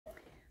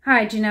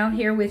Hi, Janelle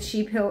here with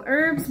Sheep Hill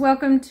Herbs.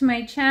 Welcome to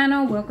my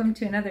channel. Welcome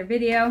to another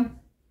video.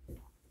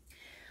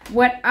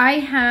 What I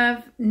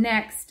have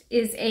next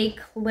is a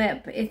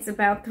clip. It's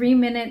about 3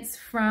 minutes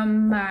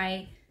from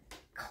my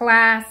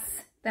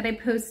class that I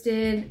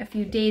posted a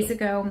few days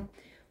ago.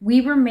 We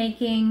were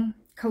making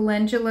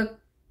Calendula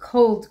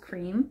Cold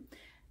Cream,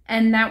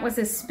 and that was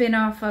a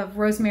spin-off of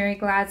Rosemary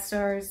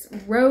Gladstar's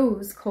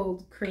Rose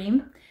Cold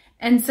Cream.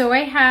 And so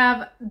I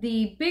have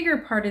the bigger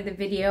part of the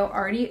video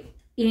already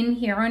in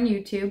here on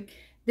YouTube.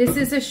 This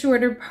is a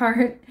shorter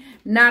part,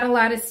 not a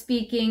lot of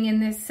speaking in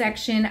this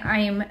section. I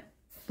am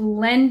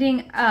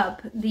blending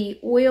up the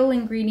oil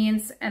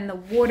ingredients and the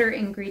water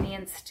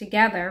ingredients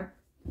together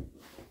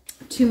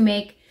to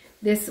make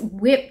this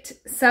whipped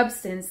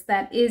substance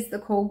that is the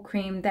cold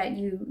cream that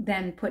you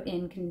then put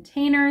in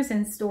containers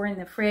and store in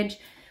the fridge,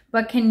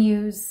 but can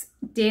use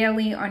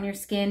daily on your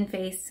skin,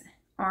 face,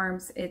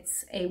 arms.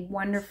 It's a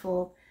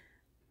wonderful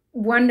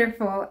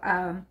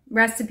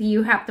recipe.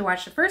 You have to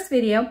watch the first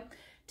video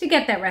to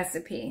get that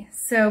recipe.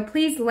 So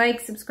please like,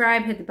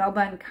 subscribe, hit the bell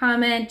button,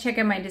 comment, check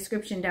out my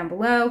description down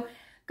below.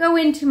 Go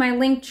into my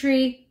link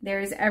tree.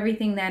 There's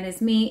everything that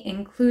is me,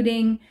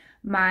 including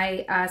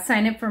my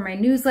sign up for my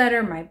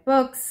newsletter, my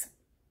books,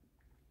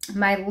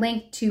 my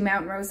link to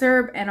Mountain Rose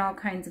Herb, and all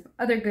kinds of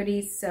other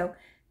goodies. So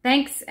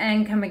thanks,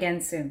 and come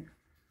again soon.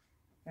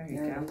 There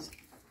you go.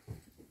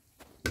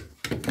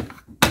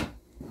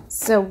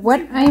 So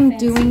what I'm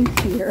doing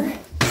here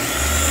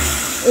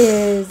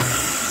is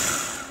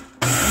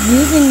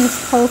using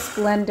this pulse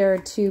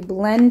blender to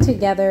blend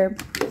together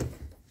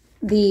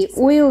the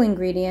oil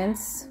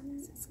ingredients,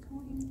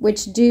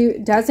 which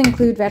does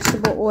include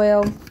vegetable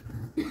oil.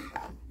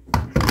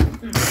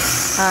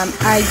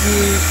 I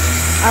use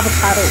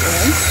avocado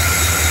oil,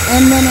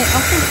 and then I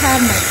also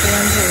have my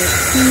blender with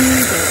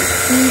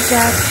tea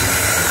zest,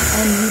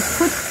 and you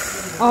put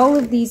all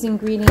of these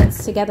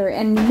ingredients together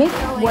and you make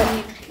what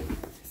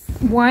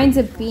winds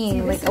up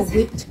being like a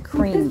whipped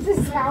cream. This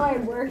is how I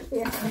work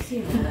here.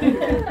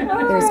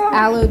 There's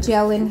aloe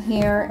gel in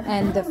here,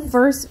 and the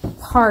first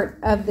part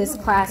of this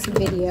class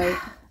video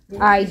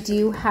I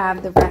do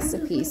have the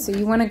recipe, so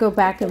you want to go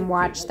back and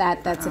watch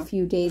that. That's a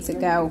few days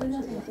ago,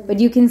 but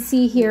you can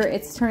see here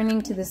it's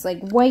turning to this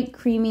like white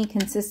creamy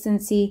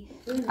consistency.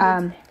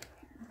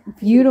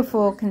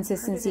 Beautiful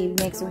consistency,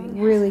 makes a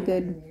really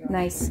good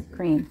nice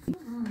cream.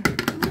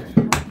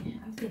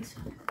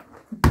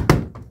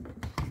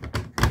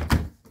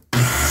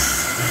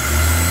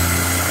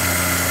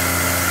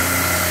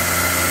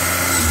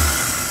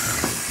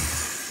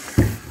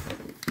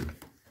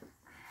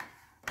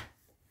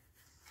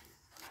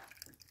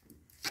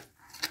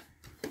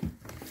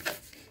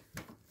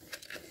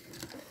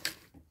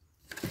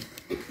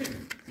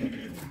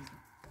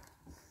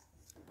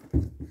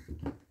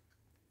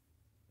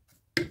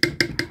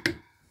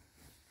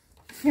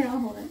 Here, I'll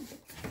hold it.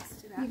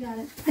 You got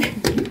it.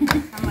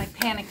 I'm like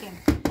panicking.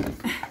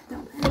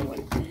 Don't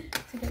panic.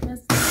 To get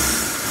this.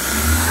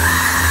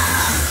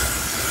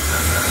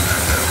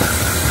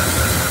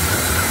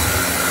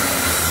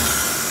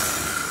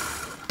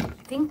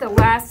 I think the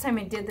last time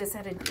I did this I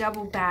had a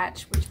double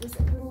batch, which was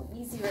a little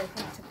easier, I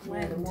think, to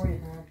blend. Yeah, the more you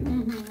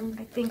have.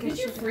 I think Did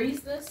you freeze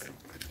this?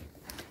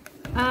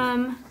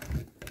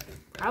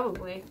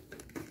 Probably.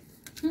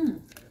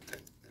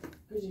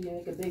 Did you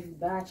make a big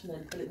batch and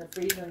then put it in the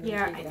freezer? And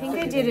Yeah, take I it think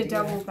out? I did a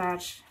double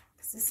batch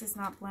because this is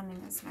not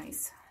blending as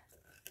nice.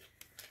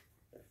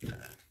 It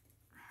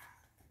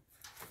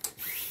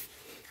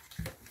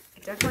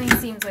definitely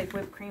seems like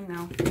whipped cream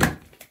now.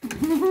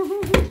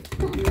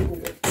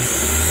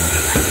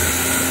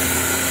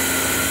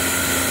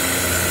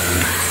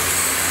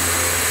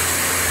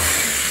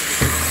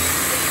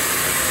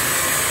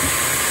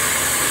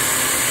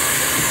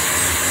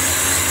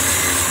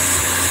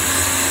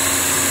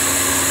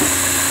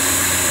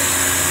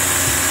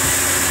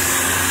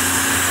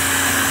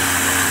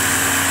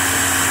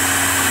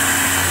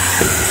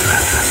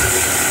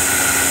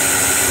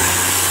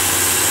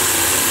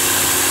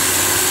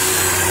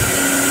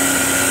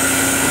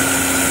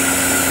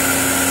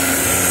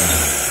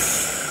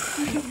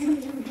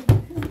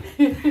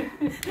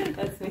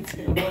 That's me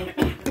too.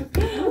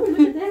 Oh, look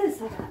at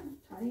this. I got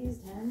 20s,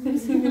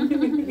 10s. You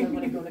know,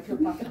 when I go in the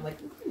coat pocket, I'm like,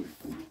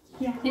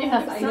 Yeah.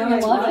 yes, I know. I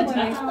love it.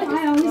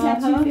 I always have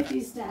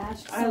 250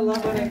 stashed. I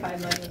love when I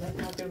find money in my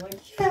pocket. I'm like,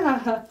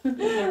 yeah.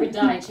 Every day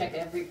I check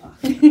every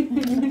pocket.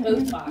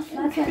 Both pockets.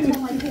 That's what I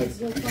tell my kids.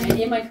 You'll And find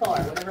in my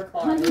car, whatever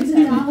car. Hundreds always of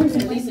have dollars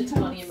at in least my a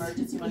 20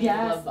 emergency money in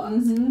the glove box.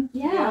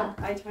 Yeah.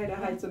 I try to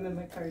hide some in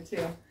my car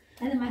too.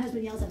 And then my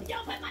husband yells at me,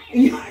 don't put money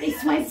in your car. And he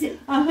swipes it.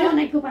 And then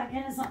I go back in,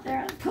 it's not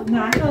there.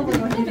 No, I don't look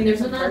like And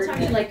there's another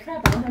time you're like,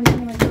 crap, I don't have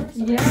anything in my car.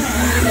 So Yeah.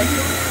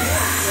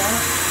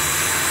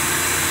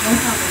 One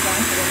time I got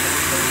into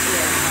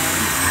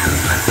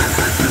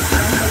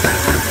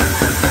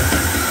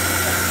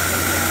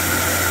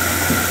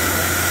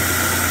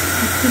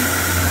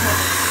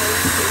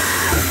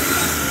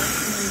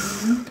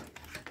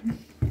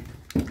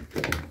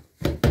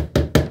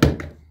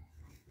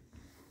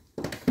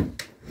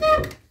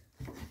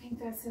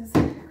That's as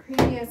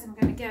creamy as I'm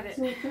gonna get. at it.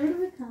 So a third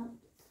of a cup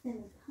is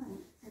a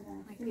pint, and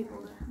then a Like third people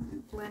of a to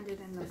pint. blend it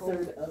in the A bowl.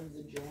 third of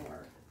the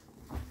jar.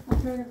 A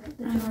third of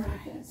the jar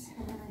Alright. of this,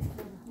 and then I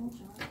fill the whole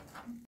jar.